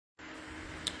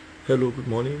Hello, good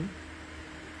morning.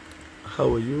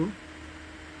 How are you?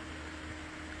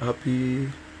 Happy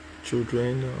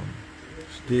Children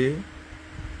Day.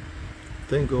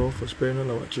 Thank God for sparing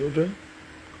all our children.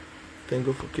 Thank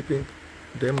God for keeping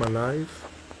them alive.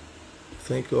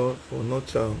 Thank God for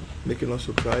not making us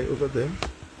to cry over them.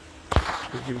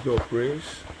 We give God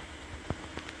praise.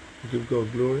 We give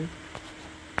God glory.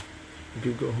 We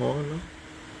give God honor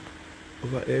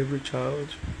over every child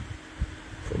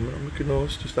for making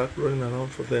us to start running around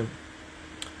for them.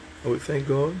 And we thank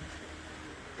God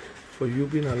for you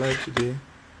being alive today.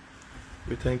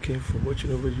 We thank Him for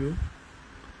watching over you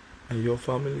and your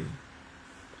family.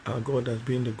 Our God has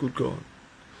been the good God.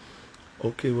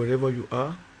 Okay, wherever you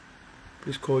are,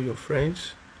 please call your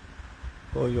friends,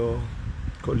 call your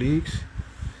colleagues,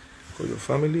 call your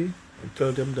family, and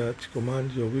tell them that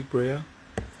Command Your Week prayer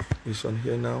is on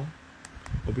here now.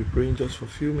 We'll be praying just for a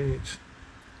few minutes,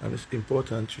 and it's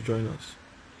important to join us.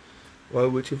 While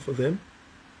waiting for them,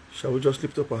 shall we just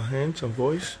lift up our hands and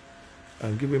voice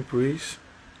and give Him praise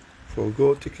for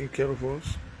God taking care of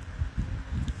us?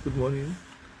 Good morning.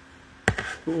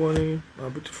 Good morning, my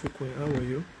beautiful Queen. How are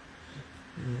you?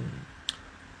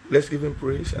 Let's give Him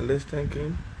praise and let's thank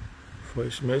Him for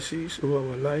His mercies over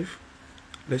our life.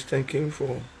 Let's thank Him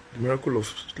for the miracle of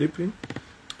sleeping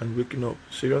and waking up.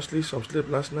 Seriously, some slept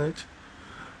last night.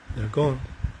 They are gone.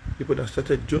 People that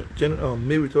started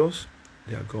May with us,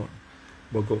 they are gone.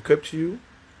 But God kept you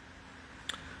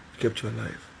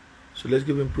alive. So let's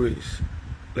give Him praise.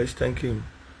 Let's thank Him.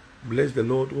 Bless the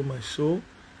Lord, O my soul,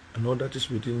 and all that is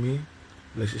within me.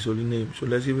 Bless His holy name. So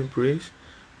let's give Him praise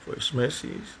for His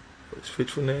mercies, for His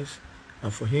faithfulness,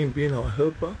 and for Him being our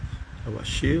helper, our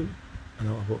shield, and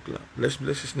our buckler. Let's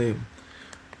bless His name.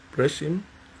 Bless Him.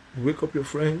 Wake up your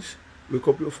friends. Wake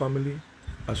up your family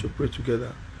as we pray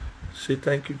together. Say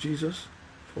thank you, Jesus,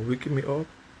 for waking me up.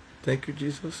 Thank you,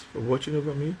 Jesus, for watching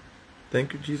over me.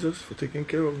 Thank you, Jesus, for taking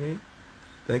care of me.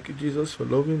 Thank you, Jesus, for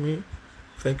loving me.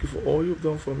 Thank you for all you've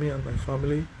done for me and my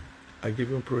family. I give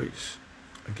you praise.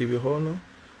 I give you honor.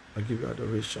 I give you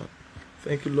adoration.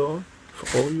 Thank you, Lord,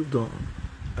 for all you've done.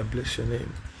 I bless your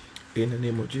name. In the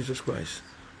name of Jesus Christ.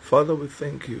 Father, we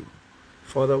thank you.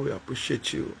 Father, we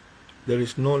appreciate you. There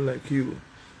is none like you.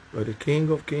 You are the King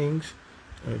of kings.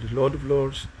 You are the Lord of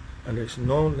lords. And there is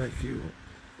none like you.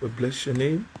 We bless your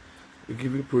name. We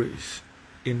give you praise.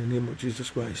 In the name of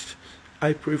Jesus Christ.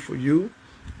 I pray for you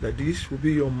that this will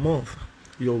be your month,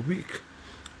 your week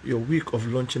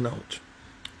of launching out.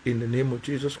 In the name of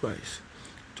Jesus Christ.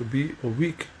 To be a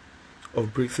week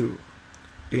of breakthrough.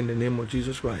 In the name of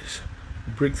Jesus Christ.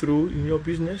 Breakthrough in your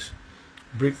business.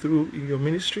 Breakthrough in your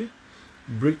ministry.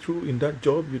 Breakthrough in that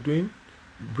job you're doing.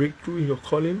 Breakthrough in your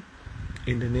calling.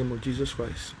 In the name of Jesus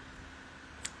Christ.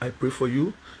 I pray for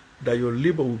you that your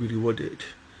labor will be rewarded.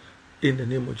 In the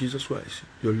name of Jesus Christ.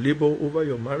 Your labor over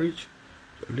your marriage,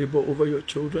 your labor over your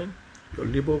children, your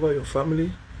labor over your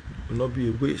family will not be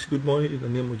a waste. Good morning in the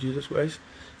name of Jesus Christ.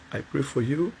 I pray for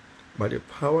you by the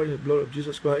power and the blood of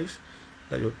Jesus Christ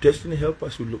that your destiny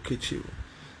helpers will locate you.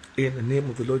 In the name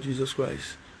of the Lord Jesus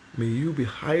Christ. May you be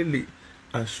highly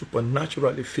and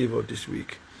supernaturally favored this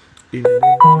week. In the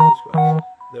name of Jesus Christ.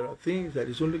 There are things that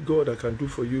is only God that can do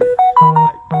for you.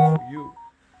 I pray for you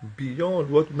beyond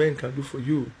what men can do for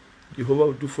you. Jehovah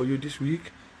will do for you this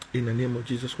week in the name of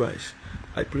Jesus Christ.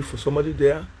 I pray for somebody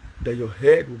there that your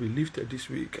head will be lifted this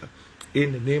week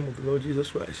in the name of the Lord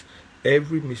Jesus Christ.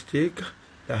 Every mistake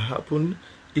that happened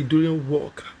during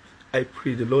work, I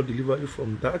pray the Lord deliver you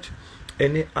from that.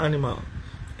 Any animal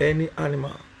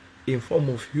in form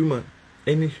of human,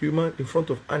 any human in front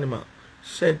of animal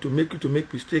sent to make you to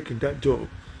make mistake in that job.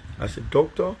 As a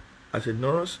doctor, as a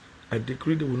nurse, I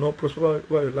decree they will not prosper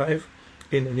over your life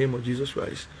in the name of Jesus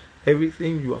Christ.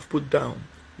 Everything you have put down,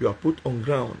 you have put on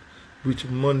ground with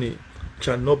money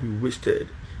shall not be wasted.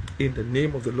 In the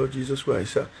name of the Lord Jesus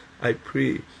Christ, I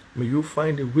pray, may you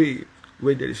find a way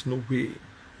where there is no way.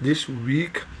 This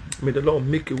week, may the Lord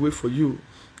make a way for you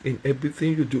in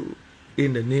everything you do.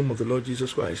 In the name of the Lord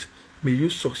Jesus Christ, may you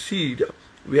succeed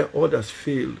where others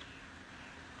failed.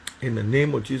 In the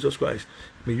name of Jesus Christ,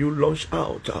 may you launch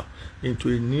out into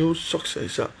a new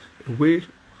success, a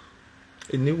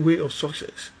new way of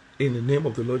success. In the name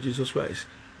of the Lord Jesus Christ,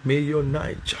 may your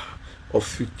night of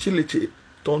futility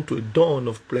turn to a dawn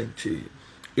of plenty.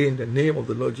 In the name of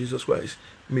the Lord Jesus Christ,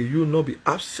 may you not be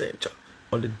absent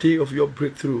on the day of your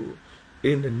breakthrough.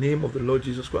 In the name of the Lord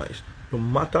Jesus Christ, no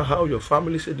matter how your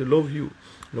family say they love you,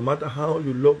 no matter how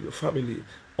you love your family,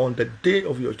 on the day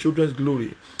of your children's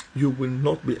glory, you will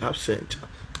not be absent.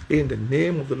 In the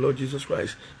name of the Lord Jesus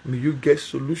Christ, may you get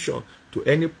solution to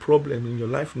any problem in your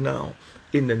life now.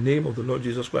 In the name of the Lord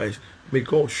Jesus Christ, may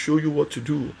God show you what to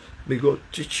do. May God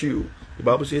teach you. The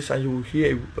Bible says, and you will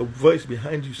hear a voice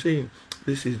behind you saying,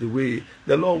 this is the way.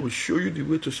 The Lord will show you the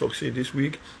way to succeed this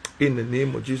week. In the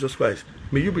name of Jesus Christ,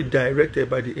 may you be directed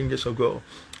by the angels of God.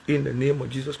 In the name of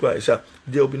Jesus Christ,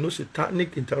 there will be no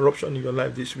satanic interruption in your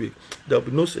life this week. There will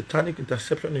be no satanic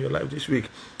interception in your life this week.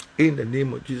 In the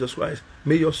name of Jesus Christ,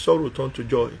 may your sorrow turn to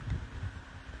joy.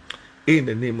 In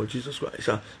the name of Jesus Christ,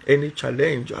 any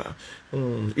challenge,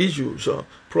 issues,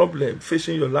 problem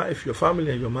facing your life, your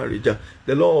family, and your marriage,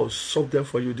 the Lord will solve them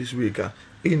for you this week.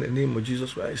 In the name of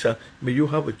Jesus Christ, may you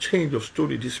have a change of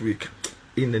story this week.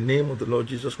 In the name of the Lord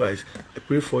Jesus Christ, I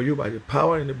pray for you by the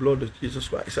power and the blood of Jesus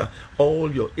Christ. All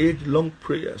your age-long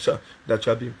prayers that you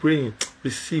have been praying,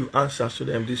 receive answers to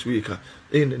them this week.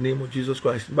 In the name of Jesus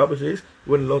Christ. The Bible says,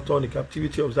 when the Lord turned the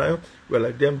captivity of Zion, we're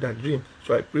like them that dream.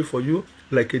 So I pray for you,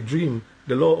 like a dream,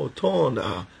 the Lord will turn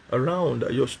around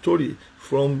your story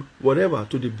from whatever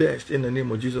to the best in the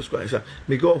name of Jesus Christ.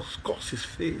 May God cause his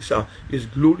face, his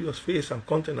glorious face and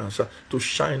countenance to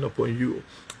shine upon you.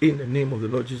 In the name of the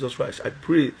Lord Jesus Christ, I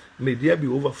pray, may there be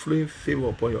overflowing favor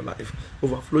upon your life,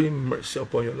 overflowing mercy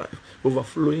upon your life,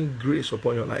 overflowing grace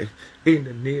upon your life. In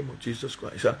the name of Jesus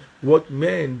Christ, what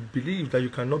men believe that you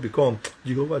cannot become,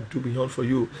 Jehovah do beyond for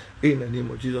you. In the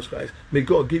name of Jesus Christ, may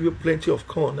God give you plenty of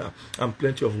corn and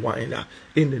plenty of wine.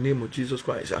 In the name of Jesus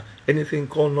Christ, anything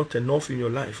called not enough in your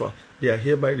life, they are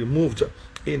hereby removed.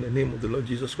 In the name of the Lord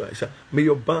Jesus Christ, may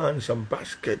your barns and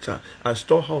baskets and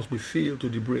storehouse be filled to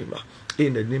the brim.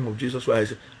 In the name of Jesus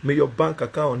Christ, may your bank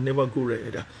account never go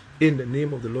red. In the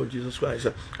name of the Lord Jesus Christ,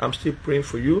 I'm still praying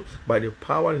for you by the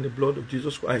power and the blood of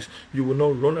Jesus Christ. You will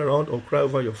not run around or cry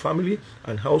over your family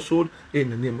and household.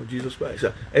 In the name of Jesus Christ,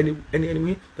 any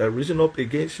enemy that has risen up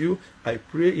against you, I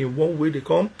pray in one way they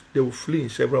come, they will flee in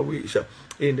several ways.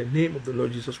 In the name of the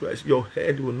Lord Jesus Christ, your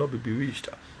head will not be bewitched.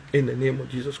 In the name of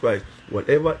Jesus Christ,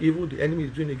 whatever evil the enemy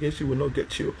is doing against you will not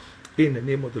get you. In the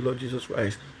name of the Lord Jesus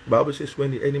Christ. The Bible says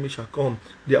when the enemy shall come,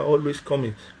 they are always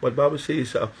coming. But the Bible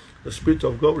says the Spirit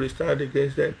of God will stand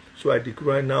against them. So I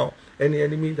declare now, any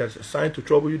enemy that's assigned to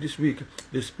trouble you this week,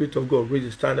 the Spirit of God raise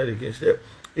a standard against them.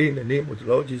 In the name of the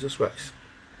Lord Jesus Christ.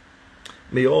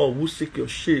 May all who seek your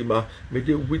shame, may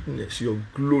they witness your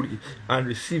glory and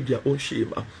receive their own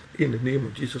shame. In the name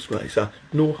of Jesus Christ,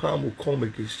 no harm will come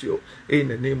against you. In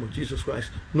the name of Jesus Christ,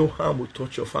 no harm will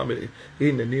touch your family.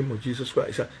 In the name of Jesus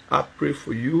Christ, I pray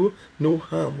for you. No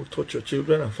harm will touch your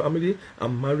children and family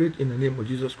and married. In the name of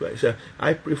Jesus Christ,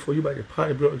 I pray for you by the power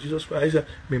and blood of Jesus Christ.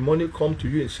 May money come to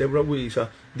you in several ways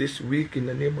this week. In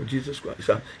the name of Jesus Christ,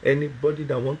 anybody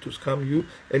that wants to scam you,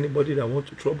 anybody that wants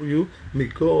to trouble you, may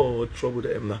God trouble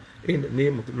them. In the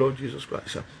name of the Lord Jesus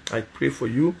Christ, I pray for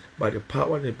you by the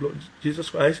power and the blood of Jesus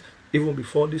Christ. Even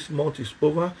before this month is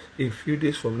over, in a few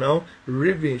days from now,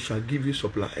 Rev'd shall give you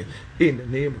supply. In the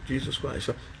name of Jesus Christ,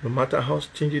 no matter how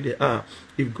stingy they are,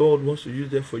 if God wants to use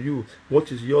them for you,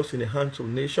 what is yours in the hands of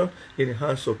nation, in the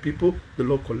hands of people, the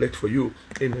Lord collect for you.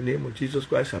 In the name of Jesus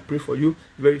Christ, I pray for you.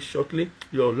 Very shortly,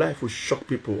 your life will shock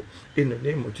people. In the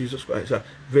name of Jesus Christ,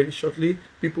 very shortly,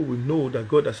 people will know that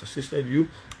God has assisted you.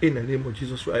 In the name of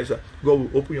Jesus Christ, God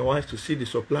will open your eyes to see the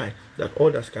supply that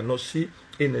others cannot see.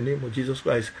 In the name of Jesus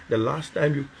Christ, the last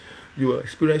time you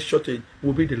experience shortage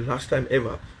will be the last time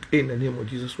ever. In the name of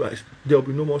Jesus Christ, there will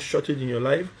be no more shortage in your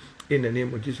life. In the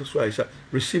name of Jesus Christ,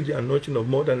 receive the anointing of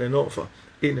more than enough.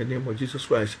 In the name of Jesus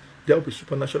Christ, there will be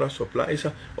supernatural supplies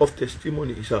of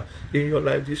testimonies in your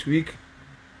life this week.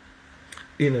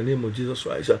 In the name of Jesus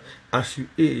Christ, as you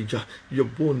age, your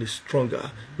bone is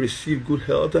stronger. Receive good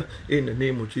health in the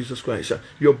name of Jesus Christ.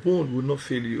 Your bone will not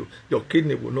fail you. Your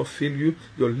kidney will not fail you.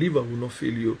 Your liver will not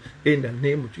fail you. In the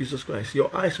name of Jesus Christ,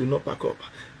 your eyes will not pack up.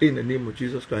 In the name of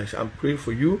Jesus Christ, I'm praying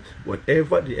for you.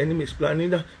 Whatever the enemy is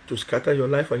planning to scatter your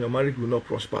life and your marriage will not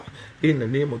prosper. In the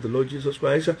name of the Lord Jesus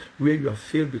Christ, where you have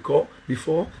failed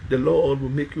before, the Lord will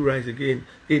make you rise again.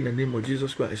 In the name of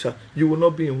Jesus Christ, you will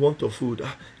not be in want of food.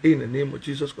 In the name of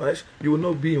Jesus Christ, you will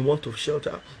not be in want of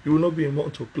shelter. You will not be in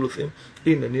want of clothing.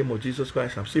 In the name of Jesus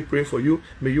Christ, I'm still praying for you.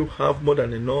 May you have more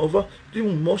than enough,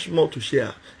 even much more to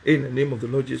share. In the name of the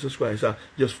Lord Jesus Christ,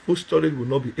 your food storage will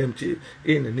not be empty.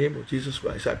 In the name of Jesus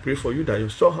Christ, I pray for you that your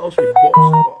storehouse will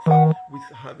burst with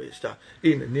harvest.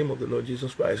 In the name of the Lord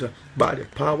Jesus Christ, by the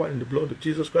power and the blood of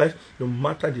Jesus Christ, no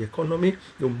matter the economy,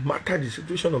 no matter the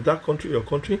situation of that country, your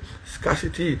country,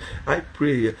 scarcity, I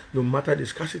pray, no matter the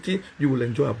scarcity, you will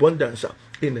enjoy abundance.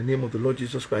 In the name of the Lord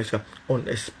Jesus Christ,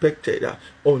 unexpected,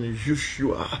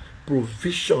 unusual,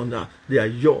 provision, they are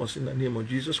yours in the name of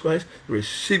Jesus Christ.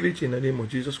 Receive it in the name of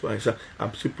Jesus Christ.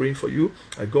 I'm still praying for you.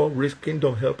 God raise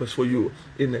kingdom helpers for you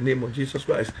in the name of Jesus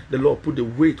Christ. The Lord put the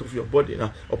weight of your body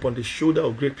upon the shoulder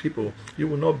of great people. You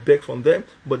will not beg from them,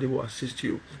 but they will assist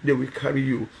you. They will carry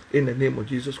you in the name of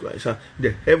Jesus Christ.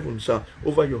 The heavens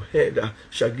over your head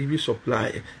shall give you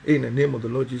supply in the name of the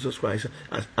Lord Jesus Christ.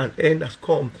 As an end has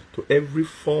come to every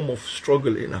form of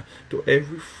struggling, to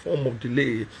every form of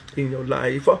delay in your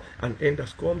life, an end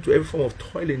has come to every form of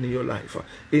toiling in your life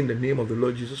in the name of the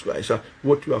Lord Jesus Christ.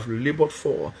 What you have labored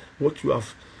for, what you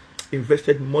have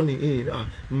invested money in,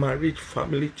 marriage,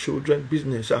 family, children,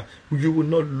 business, you will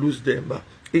not lose them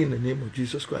in the name of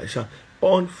Jesus Christ.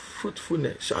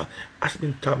 Unfruitfulness has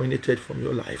been terminated from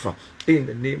your life in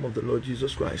the name of the Lord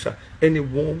Jesus Christ. Any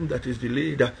womb that is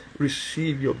delayed,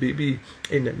 receive your baby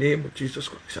in the name of Jesus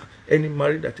Christ. Any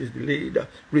marriage that is delayed,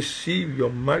 receive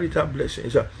your marital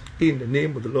blessings in the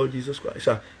name of the Lord Jesus Christ.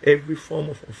 Every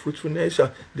form of unfruitfulness,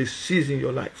 they cease in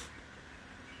your life.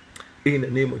 In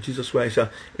the name of Jesus Christ,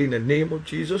 in the name of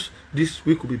Jesus, this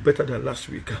week will be better than last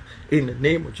week. In the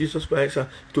name of Jesus Christ,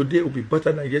 today will be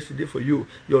better than yesterday for you.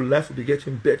 Your life will be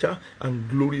getting better and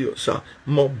glorious,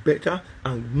 more better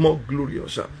and more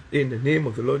glorious. In the name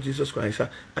of the Lord Jesus Christ,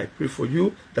 I pray for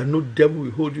you that no devil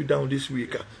will hold you down this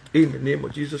week. In the name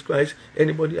of Jesus Christ,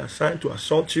 anybody assigned to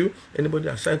assault you, anybody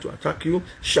assigned to attack you,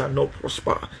 shall not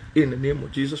prosper. In the name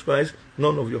of Jesus Christ,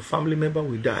 none of your family member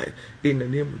will die. In the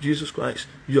name of Jesus Christ,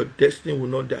 your destiny will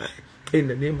not die. In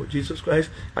the name of Jesus Christ,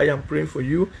 I am praying for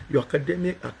you. Your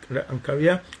academic and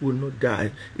career will not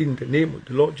die. In the name of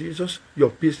the Lord Jesus, your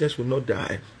business will not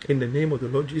die. In the name of the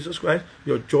Lord Jesus Christ,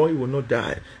 your joy will not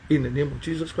die. In the name of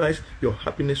Jesus Christ, your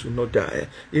happiness will not die.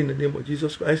 In the name of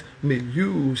Jesus Christ, may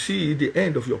you see the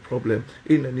end of your problem.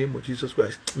 In the name of Jesus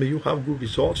Christ, may you have good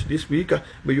results this week.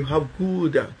 May you have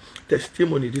good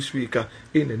testimony this week.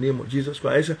 In the name of Jesus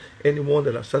Christ, anyone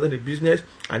that has started a business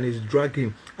and is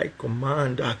dragging, I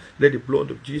command, let the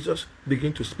blood of Jesus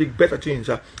begin to speak better things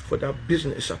for that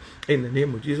business. In the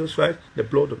name of Jesus Christ, the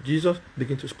blood of Jesus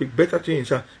begin to speak better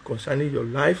things concerning your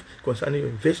life, concerning your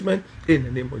investment. In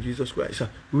the name of Jesus Christ,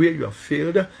 where you have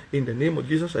failed, in the name of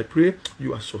Jesus, I pray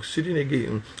you are succeeding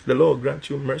again. The Lord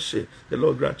grant you mercy. The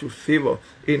Lord grant you favor.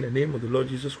 In the name of the Lord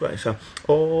Jesus Christ,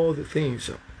 all the things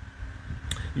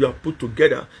you have put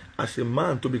together as a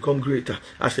man to become greater,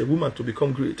 as a woman to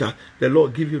become greater, the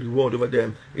Lord give you reward over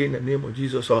them. In the name of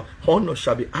Jesus, honor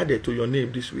shall be added to your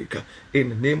name this week. In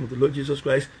the name of the Lord Jesus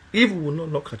Christ, evil will not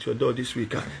knock at your door this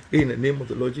week. In the name of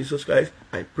the Lord Jesus Christ,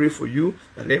 I pray for you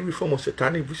that every form of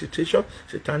satanic visitation,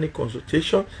 satanic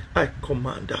consultation, I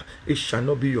command, it shall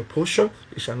not be your portion,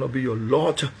 it shall not be your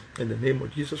lot. In the name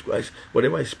of Jesus Christ,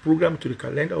 whatever is programmed to the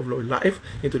calendar of your life,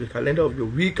 into the calendar of your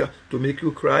week to make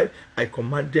you cry, I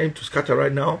command them to scatter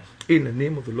right now. In the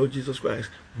name of the Lord Jesus Christ,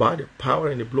 by the power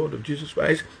and the blood of Jesus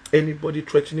Christ, anybody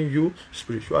threatening you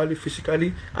spiritually,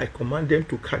 physically, I command them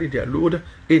to carry their load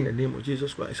in the name of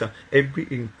Jesus Christ. Every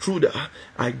intruder,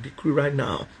 I decree right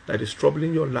now that is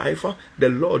troubling your life, the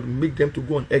Lord make them to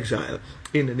go on exile.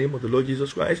 In the name of the Lord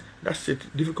Jesus Christ, that's a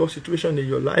difficult situation in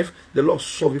your life, the Lord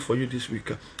solve it for you this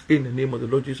week. In the name of the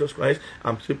Lord Jesus Christ,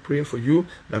 I'm still praying for you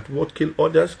that what kill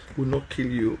others will not kill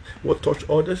you. What touch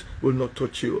others will not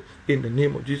touch you. In the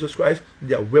name of Jesus Christ,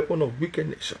 their weapon of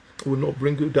wickedness will not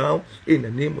bring you down. In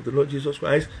the name of the Lord Jesus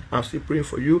Christ, I'm still praying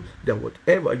for you that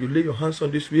whatever you lay your hands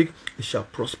on this week, it shall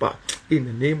prosper. In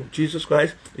the name of Jesus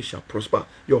Christ, it shall prosper.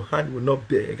 Your hand will not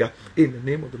beg. In the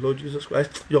name of the Lord Jesus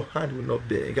Christ, your hand will not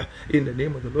beg. In the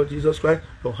name of the Lord Jesus Christ,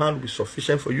 your hand will be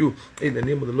sufficient for you. In the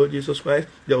name of the Lord Jesus Christ,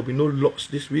 there will be no loss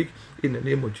this week. In the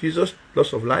name of Jesus,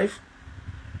 loss of life,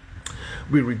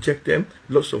 we reject them.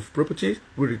 Loss of property,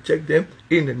 we reject them.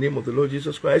 In the name of the Lord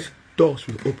Jesus Christ, doors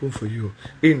will open for you.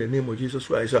 In the name of Jesus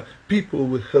Christ, people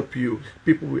will help you.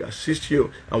 People will assist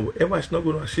you. And whoever is not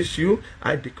going to assist you,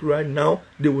 I declare right now,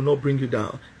 they will not bring you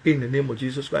down. In the name of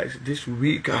Jesus Christ, this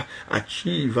week,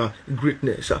 achieve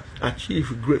greatness,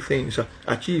 achieve great things,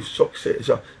 achieve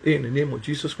success. In the name of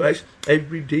Jesus Christ,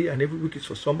 every day and every week is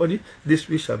for somebody. This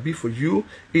week shall be for you.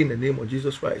 In the name of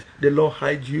Jesus Christ, the Lord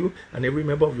hide you and every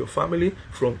member of your family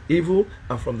from evil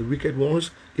and from the wicked ones.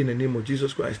 In the name of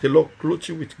Jesus Christ, the Lord clothe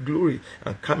you with glory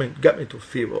and garment of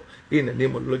favor. In the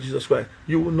name of the Lord Jesus Christ,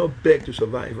 you will not beg to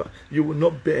survive. You will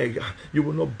not beg. You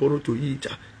will not borrow to eat.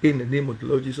 In the name of the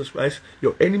Lord Jesus Christ,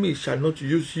 your enemy shall not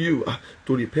use you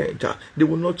to repent. They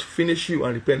will not finish you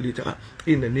and repent later.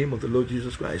 In the name of the Lord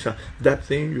Jesus Christ, that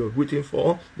thing you are waiting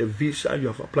for, the visa you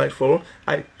have applied for,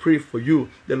 I pray for you.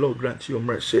 The Lord grant you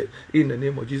mercy. In the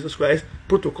name of Jesus Christ,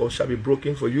 protocol shall be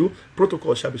broken for you.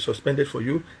 Protocol shall be suspended for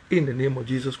you. In the name of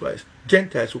Jesus Christ,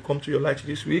 Gentiles will come to your light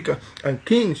this week, and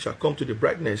kings shall come to the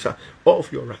brightness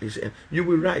of your rising. You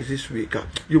will rise this week.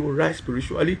 You will rise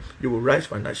spiritually. You will rise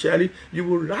financially. You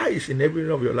will rise in every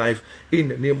area of your life. In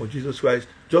the name of Jesus Christ.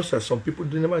 Just as some people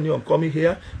never knew I'm coming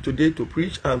here today to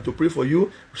preach and to pray for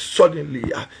you, suddenly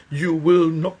you will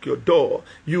knock your door.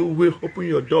 You will open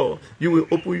your door. You will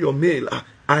open your mail.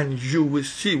 And you will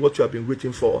see what you have been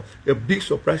waiting for. A big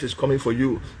surprise is coming for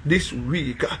you this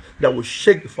week that will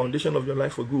shake the foundation of your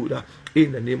life for good.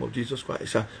 In the name of Jesus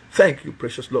Christ. Thank you,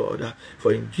 precious Lord.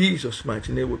 For in Jesus'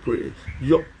 mighty name we pray.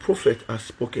 Your prophet has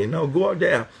spoken. Now go out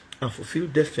there and fulfill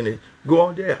destiny. Go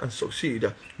out there and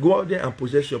succeed. Go out there and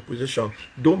possess your possession.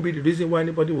 Don't be the reason why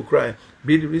anybody will cry.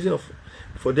 Be the reason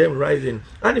for them rising.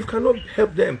 And if you cannot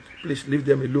help them, please leave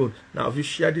them alone. Now, if you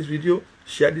share this video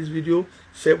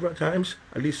several times,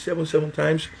 at least seven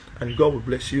times, and God will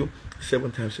bless you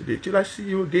 7 times a day. Till I see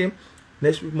you again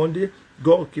next week Monday,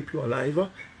 God will keep you alive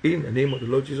in the name of the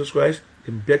Lord Jesus Christ,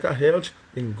 in better health,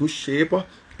 in good shape,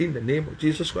 in the name of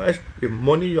Jesus Christ, with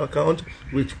money in your account,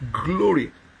 with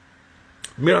glory,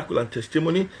 miracle and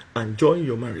testimony, and joy in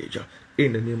your marriage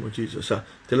in the name of Jesus.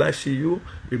 Till I see you,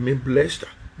 remain blessed.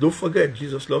 Don't forget,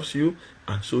 Jesus loves you,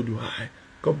 and so do I.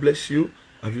 God bless you.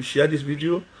 Have you shared this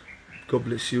video? God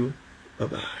bless you.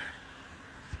 Bye-bye.